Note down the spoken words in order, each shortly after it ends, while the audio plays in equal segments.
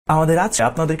আমাদের আজকে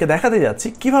আপনাদেরকে দেখাতে যাচ্ছি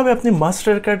কিভাবে আপনি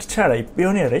মাস্টার কার্ড ছাড়াই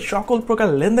পেওনিয়ারে সকল প্রকার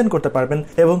লেনদেন করতে পারবেন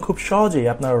এবং খুব সহজেই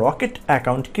আপনার রকেট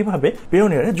অ্যাকাউন্ট কিভাবে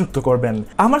পেওনিয়ারে যুক্ত করবেন।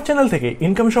 আমার চ্যানেল থেকে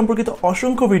ইনকাম সম্পর্কিত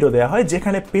অসংখ্য ভিডিও দেওয়া হয়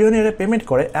যেখানে পেওনিয়ারে পেমেন্ট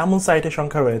করে এমন সাইটের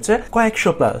সংখ্যা রয়েছে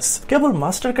কয়েকশো প্লাস। কেবল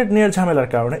মাস্টার কার্ড নেওয়ার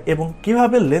ঝামেলার কারণে এবং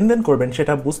কিভাবে লেনদেন করবেন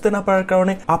সেটা বুঝতে না পারার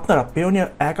কারণে আপনারা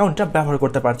পেওনিয়ার অ্যাকাউন্টটা ব্যবহার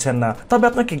করতে পারছেন না। তবে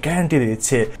আপনাকে গ্যারান্টি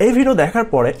দিচ্ছে এই ভিডিও দেখার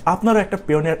পরে আপনারও একটা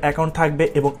পেওনিয়ার অ্যাকাউন্ট থাকবে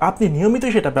এবং আপনি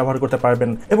নিয়মিতই সেটা ব্যবহার করতে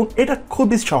পারবেন এবং এটা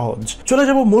খুবই সহজ। চলে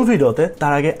যাব মূল ভিডিওতে।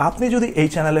 তার আগে আপনি যদি এই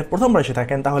চ্যানেলে প্রথমবার এসে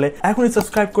থাকেন তাহলে এখনই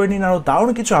সাবস্ক্রাইব করে নিন আরো দারুণ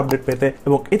কিছু আপডেট পেতে,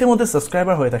 এবং ইতিমধ্যে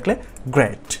সাবস্ক্রাইবার হয়ে থাকলে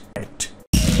great.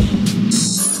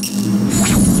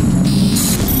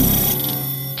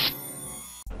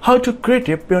 How to create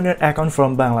a Payoneer account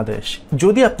from Bangladesh।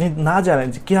 যদি আপনি না জানেন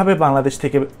যে কিভাবে বাংলাদেশ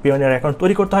থেকে Payoneer অ্যাকাউন্ট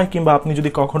তৈরি করতে হয়, কিংবা আপনি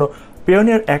যদি কখনো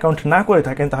Payoneer অ্যাকাউন্ট না করে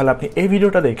থাকেন, তাহলে আপনি এই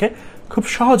ভিডিওটা দেখে খুব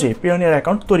সহজেই Payoneer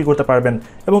অ্যাকাউন্ট তৈরি করতে পারবেন।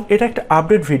 এবং এটা একটা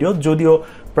আপডেট ভিডিও, যদিও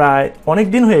প্রায় অনেক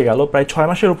দিন হয়ে গেল, প্রায় 6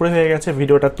 মাসের উপরে হয়ে গেছে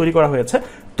ভিডিওটা তৈরি করা হয়েছে,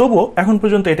 তবুও এখন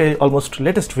পর্যন্ত এটাই অলমোস্ট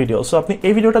লেটেস্ট ভিডিও। সো আপনি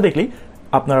এই ভিডিওটা দেখলেই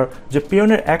আপনার যে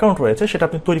Payoneer অ্যাকাউন্ট রয়েছে সেটা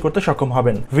আপনি তৈরি করতে সক্ষম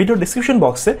হবেন। ভিডিও ডিসক্রিপশন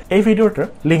বক্সে এই ভিডিওটার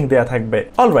লিংক দেওয়া থাকবে।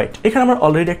 অলরাইট, এখানে আমার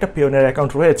অলরেডি একটা Payoneer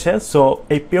অ্যাকাউন্ট রয়েছে। সো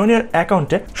এই Payoneer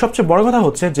অ্যাকাউন্টে সবচেয়ে বড় কথা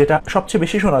হচ্ছে, যেটা সবচেয়ে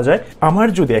বেশি শোনা যায়, আমার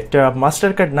যদি একটা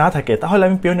মাস্টার কার্ড না থাকে তাহলে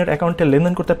আমি Payoneer অ্যাকাউন্টে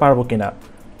লেনদেন করতে পারবো কিনা।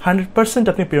 100%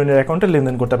 আপনি Payoneer অ্যাকাউন্টে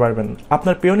লেনদেন করতে পারবেন।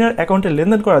 আপনার Payoneer অ্যাকাউন্টে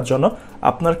লেনদেন করার জন্য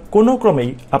আপনার কোনো ক্রমেই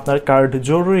আপনার কার্ড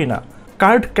জরুরি না।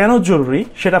 কার্ড কেন জরুরি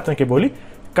সেটা আপনাকে বলি।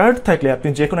 কার্ড থাকলে আপনি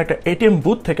যে কোনো একটা এটিএম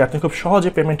বুথ থেকে আপনি খুব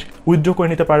সহজে পেমেন্ট উইথড্র করে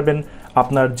নিতে পারবেন।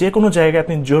 আপনার যে কোনো জায়গায়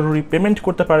আপনি জরুরি পেমেন্ট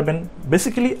করতে পারবেন।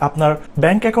 বেসিক্যালি আপনার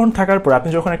ব্যাংক অ্যাকাউন্ট থাকার পর আপনি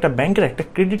যখন একটা ব্যাংকের একটা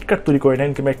ক্রেডিট কার্ড তৈরি করে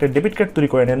নেন কিংবা একটা ডেবিট কার্ড তৈরি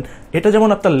করে নেন, এটা যেমন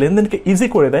আপনার লেনদেনকে ইজি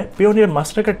করে দেয়, Payoneer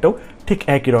মাস্টার কার্ডটাও ঠিক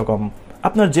একই রকম।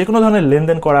 আপনার যে কোনো ধরনের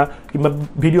লেনদেন করা কিংবা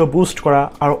ভিডিও বুস্ট করা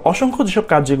আর অসংখ্য যেসব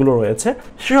কাজ যেগুলো রয়েছে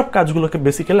সেসব কাজগুলোকে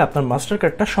বেসিক্যালি আপনার মাস্টার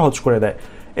কার্ডটা সহজ করে দেয়।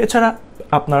 এছাড়া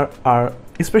আপনার আর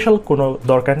স্পেশাল কোনো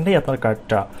দরকার নেই আপনার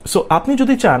কার্ডটা। সো আপনি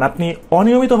যদি চান, আপনি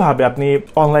অনিয়মিতভাবে আপনি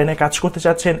অনলাইনে কাজ করতে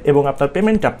চাচ্ছেন এবং আপনার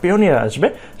পেমেন্টটা Payoneer আসবে,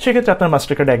 সেক্ষেত্রে আপনার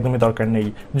মাস্টার কার্ড একদমই দরকার নেই।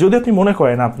 যদি আপনি মনে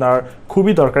করেন আপনার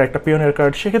খুবই দরকার একটা Payoneer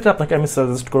কার্ড, সেক্ষেত্রে আপনাকে আমি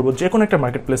সাজেস্ট করবো যে কোনো একটা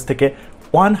মার্কেট প্লেস থেকে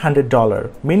 $100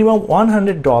 মিনিমাম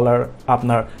 $100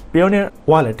 আপনার Payoneer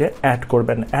ওয়ালেটে অ্যাড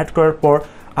করবেন। অ্যাড করার পর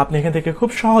আপনি এখান থেকে খুব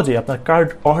সহজেই আপনার কার্ড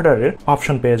অর্ডারের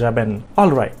অপশন পেয়ে যাবেন।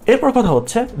 অলরাইট, এরপর কথা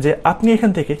হচ্ছে যে আপনি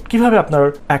এখান থেকে কিভাবে আপনার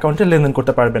অ্যাকাউন্টে লেনদেন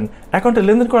করতে পারবেন। অ্যাকাউন্টে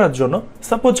লেনদেন করার জন্য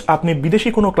সাপোজ আপনি বিদেশি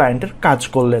কোনো ক্লায়েন্টের কাজ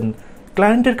করলেন।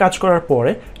 ক্লায়েন্টের কাজ করার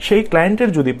পরে সেই ক্লায়েন্টের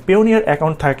যদি Payoneer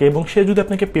অ্যাকাউন্ট থাকে এবং সে যদি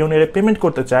আপনাকে Payoneer পেমেন্ট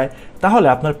করতে চায়, তাহলে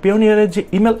আপনার Payoneer যে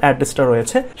ইমেল অ্যাড্রেসটা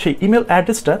রয়েছে সেই ইমেল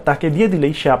অ্যাড্রেসটা তাকে দিয়ে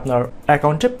দিলেই সে আপনার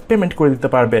অ্যাকাউন্টে পেমেন্ট করে দিতে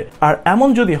পারবে। আর এমন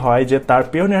যদি হয় যে তার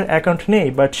Payoneer অ্যাকাউন্ট নেই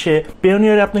বাট সে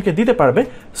Payoneer আপনাকে দিতে পারবে,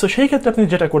 সো সেই ক্ষেত্রে আপনি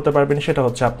যেটা করতে পারবেন সেটা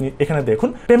হচ্ছে, আপনি এখানে দেখুন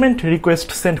পেমেন্ট রিকোয়েস্ট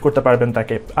সেন্ড করতে পারবেন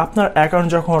তাকে। আপনার অ্যাকাউন্ট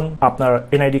যখন আপনার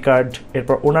এনআইডি কার্ড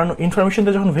এরপর অন্যান্য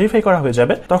ইনফরমেশনটা যখন ভেরিফাই করা হয়ে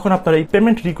যাবে, তখন আপনার এই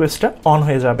পেমেন্ট রিকোয়েস্টটা অন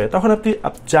হয়ে যাবে। তখন আপনি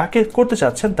যাকে করতে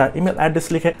চাচ্ছেন তার ইমেল অ্যাড্রেস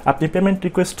লিখে আপনি পেমেন্ট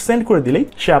রিকোয়েস্ট সেন্ড করে দিলেই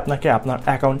সে আপনাকে আপনার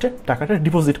অ্যাকাউন্টে টাকাটা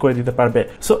ডিপোজিট করে দিতে পারবে।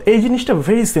 সো এই জিনিসটা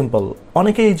ভেরি সিম্পল।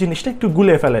 অনেকে এই জিনিসটা একটু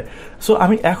গুলিয়ে ফেলে। সো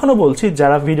আমি এখনো বলছি,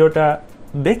 যারা ভিডিওটা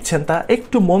দেখছেন তারা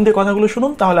একটু মন দিয়ে কথাগুলো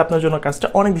শুনুন, তাহলে আপনার জন্য কাজটা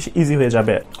অনেক বেশি ইজি হয়ে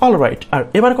যাবে। অলরাইট, আর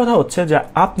এবার কথা হচ্ছে যে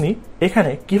আপনি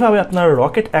এখানে কিভাবে আপনার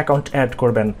রকেট অ্যাকাউন্ট অ্যাড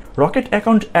করবেন। রকেট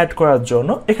অ্যাকাউন্ট অ্যাড করার জন্য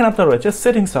এখানে আপনার রয়েছে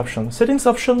settings option. Settings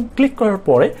option click করার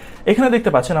পরে এখানে দেখতে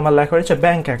পাচ্ছেন আমার লেখা রয়েছে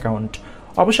ব্যাংক অ্যাকাউন্ট।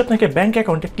 অবশ্যই আপনাকে ব্যাংক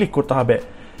অ্যাকাউন্টে ক্লিক করতে হবে।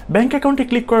 ব্যাংক অ্যাকাউন্টে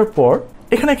ক্লিক করার পর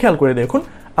এখানে খেয়াল করে দেখুন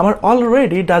আমার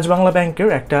অলরেডি ডাচ বাংলা ব্যাংকের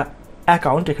একটা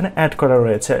অ্যাকাউন্ট এখানে অ্যাড করা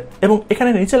রয়েছে এবং এখানে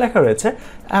নিচে লেখা রয়েছে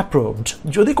অ্যাপ্রুভড।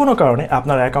 যদি কোনো কারণে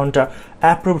আপনার অ্যাকাউন্টটা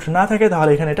অ্যাপ্রুভড না থাকে তাহলে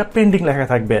এখানে এটা পেন্ডিং লেখা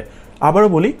থাকবে। আবারও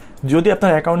বলি, যদি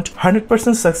আপনার অ্যাকাউন্ট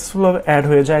 100% সাকসেসফুলভাবে অ্যাড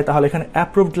হয়ে যায় তাহলে এখানে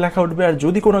অ্যাপ্রুভড লেখা উঠবে, আর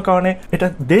যদি কোনো কারণে এটা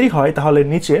দেরি হয় তাহলে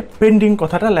নিচে পেন্ডিং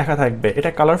কথাটা লেখা থাকবে। এটা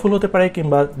কালারফুল হতে পারে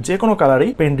কিংবা যে কোনো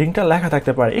কালারেই পেন্ডিংটা লেখা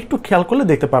থাকতে পারে, একটু খেয়াল করলে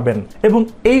দেখতে পাবেন। এবং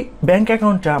এই ব্যাংক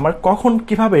অ্যাকাউন্টটা আমার কখন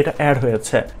কিভাবে এটা অ্যাড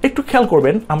হয়েছে একটু খেয়াল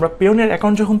করবেন। আমরা Payoneer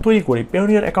অ্যাকাউন্ট যখন তৈরি করি,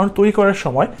 Payoneer অ্যাকাউন্ট তৈরি করার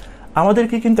সময়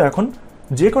আমাদেরকে কিন্তু এখন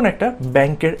যে কোনো একটা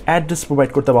ব্যাংকের অ্যাড্রেস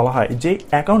প্রোভাইড করতে বলা হয়, যে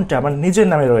অ্যাকাউন্টটা আমার নিজের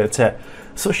নামে রয়েছে।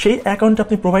 সো সেই অ্যাকাউন্ট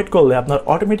আপনি প্রোভাইড করলে আপনার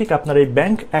অটোমেটিক আপনার এই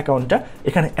ব্যাংক অ্যাকাউন্টটা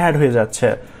এখানে অ্যাড হয়ে যাচ্ছে।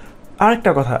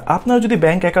 আরেকটা কথা, আপনার যদি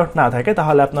ব্যাংক অ্যাকাউন্ট না থাকে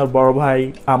তাহলে আপনার বড় ভাই,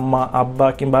 আম্মা, আব্বা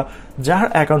কিংবা যার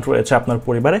অ্যাকাউন্ট রয়েছে আপনার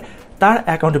পরিবারে, তার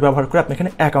অ্যাকাউন্ট ব্যবহার করে আপনি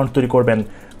এখানে অ্যাকাউন্ট তৈরি করবেন।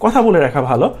 কথা বলে রাখা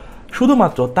ভালো,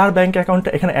 শুধুমাত্র তার ব্যাংক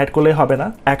অ্যাকাউন্টটা এখানে অ্যাড করলে হবে না,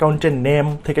 অ্যাকাউন্টের নেম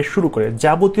থেকে শুরু করে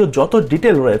যাবতীয় যত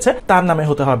ডিটেল রয়েছে তার নামে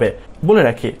হতে হবে। বলে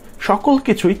রাখি, সকল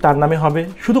কিছুই তার নামে হবে,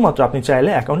 শুধুমাত্র আপনি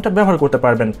চাইলে অ্যাকাউন্টটা ব্যবহার করতে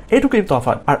পারবেন, এটুকুই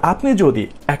তফাৎ। আর আপনি যদি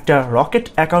একটা রকেট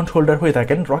অ্যাকাউন্ট হোল্ডার হয়ে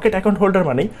থাকেন, রকেট অ্যাকাউন্ট হোল্ডার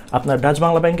মানেই আপনার ডাচ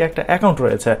বাংলা ব্যাংকে একটা অ্যাকাউন্ট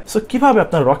রয়েছে। সো কিভাবে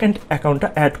আপনার রকেট অ্যাকাউন্টটা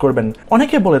অ্যাড করবেন?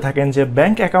 অনেকে বলে থাকেন যে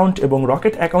ব্যাংক অ্যাকাউন্ট এবং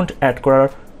রকেট অ্যাকাউন্ট অ্যাড করার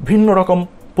ভিন্ন রকম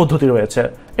পদ্ধতি রয়েছে।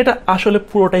 এটা আসলে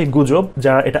পুরোটাই গুজব,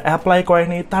 যারা এটা অ্যাপ্লাই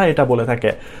করেনি তারা এটা বলে থাকে।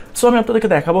 সো আমি আপনাদেরকে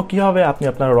দেখাবো কিভাবে আপনি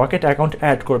আপনার রকেট অ্যাকাউন্ট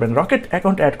অ্যাড করবেন। রকেট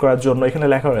অ্যাকাউন্ট অ্যাড করার জন্য এখানে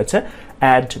লেখা রয়েছে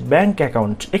অ্যাড ব্যাংক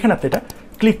অ্যাকাউন্ট, এখানে আপনি এটা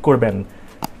ক্লিক করবেন।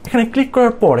 এখানে ক্লিক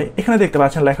করার পরে এখানে দেখতে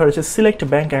পাচ্ছেন লেখা রয়েছে সিলেক্ট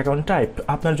ব্যাংক অ্যাকাউন্ট টাইপ।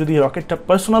 আপনার যদি রকেটটা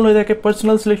পার্সোনাল হয়ে থাকে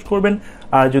পার্সোনাল সিলেক্ট করবেন,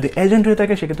 আর যদি এজেন্ট হয়ে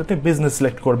থাকে সেক্ষেত্রে আপনি বিজনেস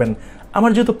সিলেক্ট করবেন।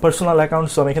 আমার যেহেতু পার্সোনাল অ্যাকাউন্ট,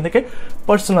 সো আমি এখান থেকে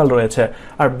পার্সোনাল রয়েছে।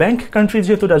 আর ব্যাংক কান্ট্রি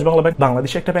যেহেতু ডাচ বাংলা ব্যাংক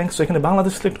বাংলাদেশে একটা ব্যাংক, সো এখানে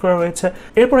বাংলাদেশ সিলেক্ট করা রয়েছে।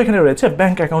 এরপর এখানে রয়েছে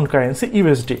ব্যাংক অ্যাকাউন্ট কারেন্সি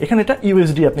ইউএসডি, এখানে এটা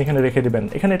ইউএসডি আপনি এখানে রেখে দিবেন,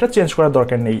 এখানে এটা চেঞ্জ করার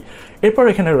দরকার নেই। এরপর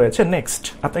এখানে রয়েছে নেক্সট,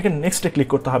 আপনাকে নেক্সটে ক্লিক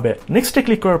করতে হবে। নেক্সটে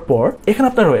ক্লিক করার পর এখানে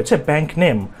আপনার রয়েছে ব্যাংক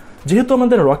নেম। যেহেতু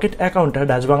আমাদের রকেট অ্যাকাউন্টটা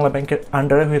ডাচ বাংলা ব্যাংকের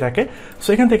আন্ডারে হয়ে থাকে, সো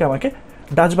এখান থেকে আমাকে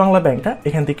ডাচ বাংলা ব্যাংকটা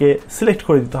এখান থেকে সিলেক্ট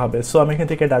করে দিতে হবে। সো আমি এখান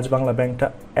থেকে ডাচ বাংলা ব্যাংকটা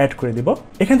অ্যাড করে দিব।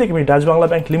 এখান থেকে আমি Dutch Bangla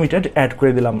bank limited add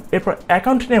করে দিলাম। এরপর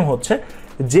অ্যাকাউন্ট নেম হচ্ছে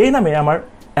যে নামে আমার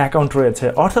অ্যাকাউন্ট রয়েছে,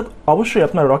 অর্থাৎ অবশ্যই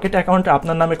আপনার রকেট অ্যাকাউন্টটা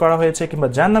আপনার নামে করা হয়েছে কিংবা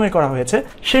যার নামে করা হয়েছে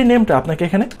সেই নেমটা আপনাকে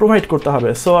এখানে প্রোভাইড করতে হবে।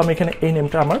 সো আমি এখানে এই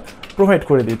নেমটা আমার প্রোভাইড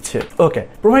করে দিচ্ছি। ওকে,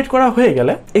 প্রোভাইড করা হয়ে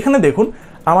গেলে এখানে দেখুন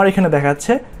আমার এখানে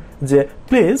দেখাচ্ছে যে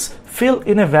please fill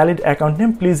in a valid account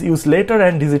name, please use letter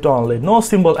and digit only, no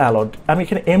symbol allowed. আমি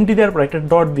এখানে এমডি দেওয়ার পর একটা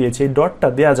ডট দিয়েছি, এই ডটটা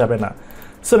দেওয়া যাবে না।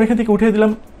 সো আমি এখান থেকে উঠিয়ে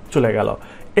দিলাম, চলে গেল।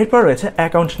 এরপর রয়েছে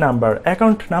অ্যাকাউন্ট নাম্বার।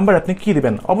 অ্যাকাউন্ট নাম্বার আপনি কি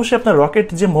দিবেন? অবশ্যই আপনার রকেট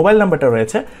যে মোবাইল নাম্বারটা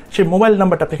রয়েছে সেই মোবাইল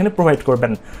নাম্বারটা আপনি এখানে প্রোভাইড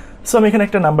করবেন। সো আমি এখানে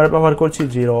একটা নাম্বার ব্যবহার করছি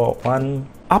 01।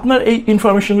 আপনার এই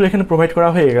ইনফরমেশনগুলো এখানে প্রোভাইড করা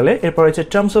হয়ে গেলে এরপর হচ্ছে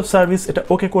টার্মস অফ সার্ভিস, এটা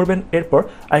ওকে করবেন। এরপর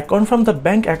I confirm the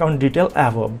bank account detail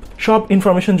above. সব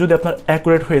ইনফরমেশন যদি আপনার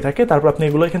অ্যাকুরেট হয়ে থাকে তারপর আপনি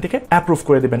এগুলো এখান থেকে অ্যাপ্রুভ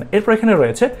করে দেবেন। এরপর এখানে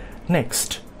রয়েছে নেক্সট,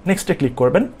 নেক্সটে ক্লিক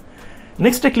করবেন।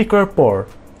 নেক্সটে ক্লিক করার পর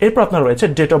এরপর আপনার রয়েছে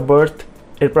ডেট অফ বার্থ,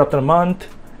 এরপর আপনার মান্থ,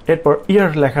 এরপর ইয়ার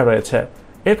লেখা রয়েছে।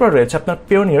 এরপর রয়েছে আপনার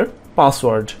পেওনিয়ার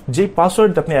পাসওয়ার্ড, যেই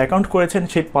পাসওয়ার্ড আপনি অ্যাকাউন্ট করেছেন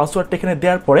সেই পাসওয়ার্ডটা এখানে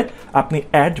দেওয়ার পরে আপনি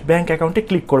অ্যাড ব্যাংক অ্যাকাউন্টে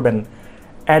ক্লিক করবেন।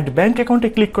 অ্যাড ব্যাংক অ্যাকাউন্টে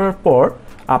ক্লিক করার পর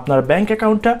আপনার ব্যাংক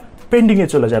অ্যাকাউন্টটা পেন্ডিংয়ে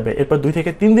চলে যাবে। এরপর 2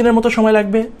 থেকে 3 দিনের মতো সময়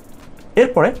লাগবে,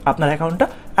 এরপরে আপনার অ্যাকাউন্টটা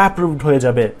অ্যাপ্রুভড হয়ে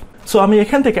যাবে। সো আমি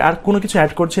এখান থেকে আর কোনো কিছু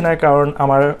অ্যাড করছি না, কারণ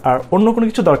আমার আর অন্য কোনো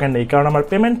কিছু দরকার নেই, কারণ আমার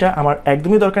পেমেন্টটা আমার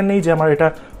একদমই দরকার নেই যে আমার এটা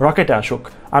রকেটে আসুক।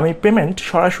 আমি পেমেন্ট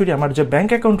সরাসরি আমার যে ব্যাংক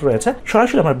অ্যাকাউন্ট রয়েছে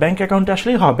সরাসরি আমার ব্যাংক অ্যাকাউন্টে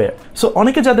আসলেই হবে। সো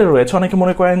অনেকে যাদের রয়েছে, অনেকে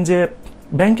মনে করেন যে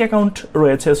ব্যাংক অ্যাকাউন্ট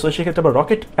রয়েছে, সো সেক্ষেত্রে আবার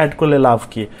রকেট অ্যাড করলে লাভ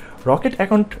কি? রকেট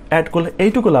অ্যাকাউন্ট অ্যাড করলে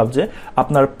এইটুকু লাভ যে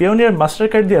আপনার পেওনিয়ার মাস্টার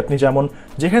কার্ড দিয়ে আপনি যেমন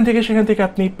যেখান থেকে সেখান থেকে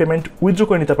আপনি পেমেন্ট উইথড্র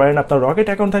করে নিতে পারেন। আপনার রকেট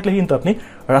অ্যাকাউন্ট থাকলে কিন্তু আপনি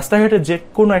রাস্তাঘাটে যে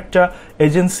কোনো একটা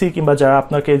এজেন্সি কিংবা যারা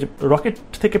আপনাকে রকেট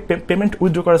থেকে পেমেন্ট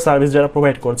উইথড্র করার সার্ভিস যারা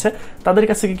প্রোভাইড করছে তাদের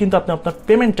কাছ থেকে কিন্তু আপনি আপনার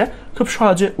পেমেন্টটা খুব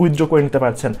সহজে উইথড্র করে নিতে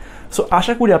পারছেন। সো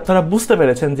আশা করি আপনারা বুঝতে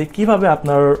পেরেছেন যে কিভাবে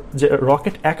আপনার যে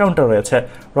রকেট অ্যাকাউন্টটা রয়েছে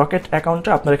রকেট অ্যাকাউন্টটা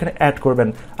আপনারা এখানে অ্যাড করবেন।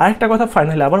 আরেকটা কথা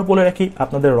ফাইনালি আবার বলে রাখি,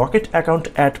 আপনাদের রকেট অ্যাকাউন্ট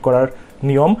অ্যাড করার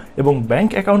নিয়ম এবং ব্যাংক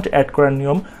অ্যাকাউন্ট অ্যাড করার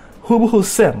নিয়ম হুবহু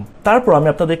সেম। তারপর আমি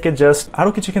আপনাদেরকে জাস্ট আরো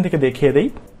কিছু এখান থেকে দেখিয়ে দেই।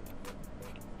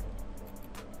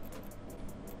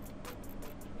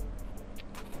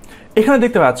 এখানে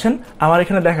দেখতে পাচ্ছেন আমার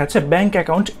এখানে দেখাচ্ছে ব্যাংক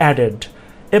অ্যাকাউন্ট অ্যাডেড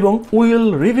এবং will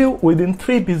review within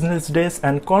 3 business days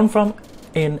and confirm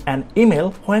in an email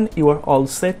when you are all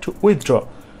set to withdraw।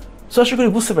 So আশা করি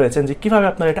বুঝতে পেরেছেন যে কিভাবে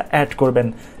আপনারা এটা অ্যাড করবেন।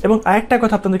 এবং আরেকটা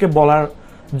কথা আপনাদেরকে বলার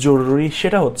জরুরি,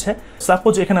 সেটা হচ্ছে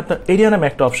সাপোজ এখানে আপনার এরিয়া নামে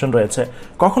একটা অপশন রয়েছে।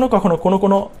 কখনো কখনো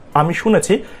কোনো আমি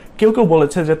শুনেছি কেউ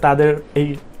বলেছে যে তাদের এই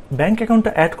ব্যাংক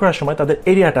অ্যাকাউন্টটা অ্যাড করার সময় তাদের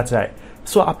এরিয়াটা চায়।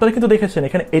 সো আপনারা কিন্তু দেখেছেন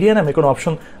এখানে এরিয়া নামে কোনো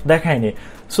অপশন দেখায়নি।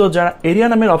 সো যারা এরিয়া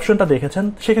নামের অপশনটা দেখেছেন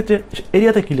সেক্ষেত্রে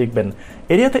এরিয়াতে কি লিখবেন?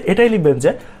 এরিয়াতে এটাই লিখবেন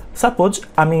যে সাপোজ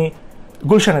আমি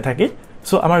গুলশানে থাকি,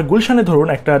 সো আমার গুলশানে ধরুন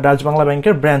একটা ডাচ বাংলা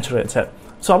ব্যাংকের ব্রাঞ্চ রয়েছে।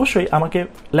 সো অবশ্যই আমাকে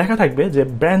লেখা থাকবে যে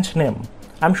ব্রাঞ্চ নেম,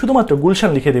 আমি শুধুমাত্র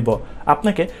গুলশান লিখে দিব।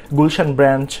 আপনাকে গুলশান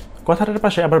ব্রাঞ্চ কথাটার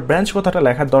পাশে আবার ব্রাঞ্চ কথাটা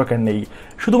লেখার দরকার নেই,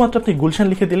 শুধুমাত্র আপনি গুলশান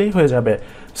লিখে দিলেই হয়ে যাবে।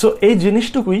 সো এই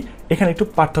জিনিসটুকুই এখানে একটু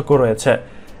পার্থক্য রয়েছে।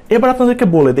 এবার আপনাদেরকে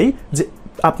বলে দিই যে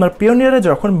আপনার পেওনিয়ারে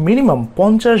যখন মিনিমাম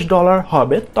 $50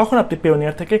 হবে তখন আপনি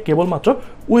পেওনিয়ার থেকে কেবলমাত্র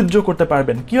উইথড্র করতে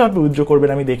পারবেন। কীভাবে উইথড্র করবেন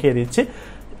আমি দেখিয়ে দিচ্ছি।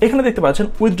 এখানে দেখতে পাচ্ছেন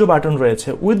উইথড্র বাটন রয়েছে,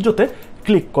 উইথড্রোতে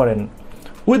ক্লিক করেন।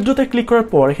 উইথড্রোতে ক্লিক করার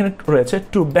পর এখানে রয়েছে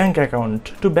to bank account.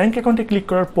 To bank অ্যাকাউন্টে ক্লিক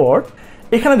করার পর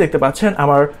এখানে দেখতে পাচ্ছেন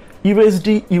আমার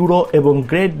ইউএসডি, ইউরো এবং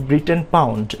গ্রেট ব্রিটেন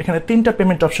পাউন্ড, এখানে 3টা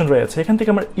পেমেন্ট অপশন রয়েছে। এখান থেকে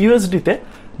আমার ইউএসডিতে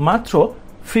মাত্র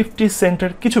 50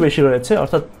 সেন্টের কিছু বেশি রয়েছে,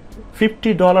 অর্থাৎ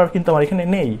 $50 কিন্তু আমার এখানে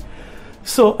নেই।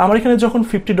 সো আমার এখানে যখন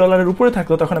 $50 উপরে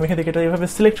থাকতো তখন আমি এখান থেকে এটা এইভাবে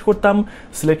সিলেক্ট করতাম।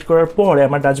 সিলেক্ট করার পরে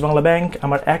আমার ডাচ বাংলা ব্যাংক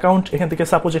আমার অ্যাকাউন্ট এখান থেকে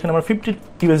সাপোজ এখানে আমার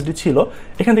 $50 ছিল,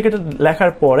 এখান থেকে এটা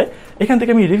লেখার পরে এখান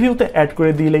থেকে আমি রিভিউতে অ্যাড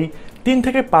করে দিলেই 3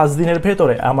 থেকে 5 দিনের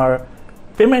ভেতরে আমার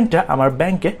পেমেন্টটা আমার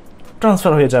ব্যাংকে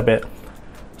ট্রান্সফার হয়ে যাবে।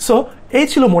 সো এই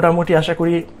ছিল মোটামুটি আশা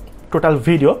করি টোটাল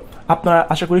ভিডিও। আপনারা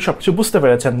আশা করি সব কিছু বুঝতে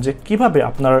পেরেছেন যে কিভাবে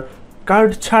আপনার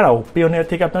কার্ড ছাড়াও পেওনিয়ার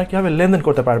থেকে আপনারা কীভাবে লেনদেন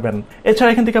করতে পারবেন। এছাড়া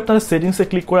এখান থেকে আপনারা সেটিংসে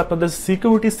ক্লিক করে আপনাদের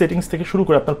সিকিউরিটি সেটিংস থেকে শুরু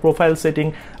করে আপনার প্রোফাইল সেটিং,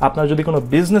 আপনার যদি কোনো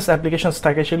বিজনেস অ্যাপ্লিকেশনস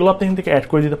থাকে সেগুলো আপনি এখান থেকে অ্যাড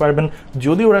করে দিতে পারবেন।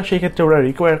 যদি ওরা সেই ক্ষেত্রে ওরা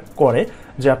রিকোয়ার করে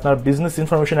যে আপনার বিজনেস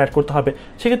ইনফরমেশন অ্যাড করতে হবে,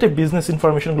 সেক্ষেত্রে বিজনেস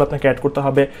ইনফরমেশনগুলো আপনাকে অ্যাড করতে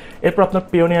হবে। এরপর আপনার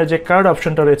পেওনিয়ার যে কার্ড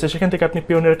অপশনটা রয়েছে সেখান থেকে আপনি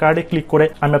পেওনিয়ার কার্ডে ক্লিক করে,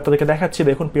 আমি আপনাদেরকে দেখাচ্ছি,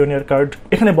 দেখুন পেওনিয়ার কার্ড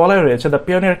এখানে বলাই রয়েছে the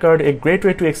Payoneer card a great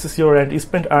way to access your and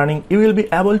spend earning, you will be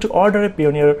able to order A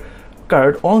Payoneer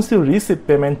card once you receive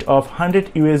payment of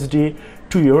 $100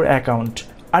 to your account।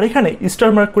 আর এখানে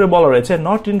star mark করে বলা রয়েছে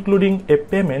not including A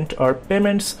payment or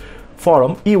payments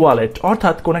form E wallet,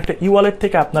 অর্থাৎ কোন একটা ই wallet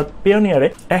থেকে আপনার পেওনিয়ারে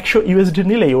 $100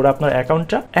 নিলেই ওরা আপনার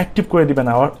অ্যাকাউন্টটা অ্যাক্টিভ করে দিবে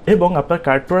না এবং আপনার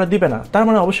কার্ডটা ওরা দিবে না। তার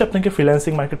মানে অবশ্যই আপনাকে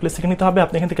ফ্রিল্যান্সিং মার্কেটপ্লেস থেকে নিতে হবে।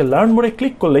 আপনি এখান থেকে লার্ন মোডে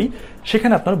ক্লিক করলেই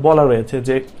সেখানে আপনার বলা রয়েছে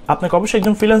যে আপনাকে অবশ্যই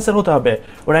একজন ফ্রিল্যান্সার হতে হবে,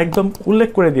 ওরা একদম উল্লেখ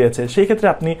করে দিয়েছে। সেই ক্ষেত্রে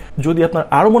আপনি যদি আপনার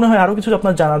আরও মনে হয় আরও কিছু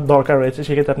আপনার জানার দরকার রয়েছে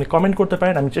সেক্ষেত্রে আপনি কমেন্ট করতে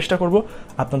পারেন, আমি চেষ্টা করব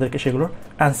আপনাদেরকে সেগুলোর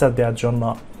অ্যান্সার দেওয়ার জন্য।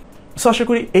 সো আশা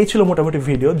করি এই ছিল মোটামুটি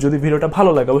ভিডিও। যদি ভিডিওটা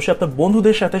ভালো লাগে অবশ্যই আপনার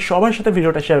বন্ধুদের সাথে সবার সাথে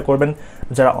ভিডিওটা শেয়ার করবেন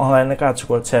যারা অনলাইনে কাজ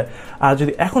করছে। আর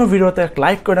যদি এখনও ভিডিওতে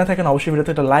লাইক করে না থাকেন অবশ্যই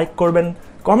ভিডিওতে একটা লাইক করবেন,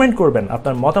 কমেন্ট করবেন,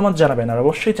 আপনার মতামত জানাবেন। আর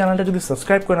অবশ্যই চ্যানেলটা যদি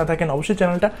সাবস্ক্রাইব করে না থাকেন অবশ্যই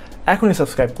চ্যানেলটা এখনই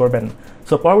সাবস্ক্রাইব করবেন।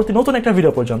 সো পরবর্তী নতুন একটা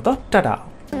ভিডিও পর্যন্ত টাটা।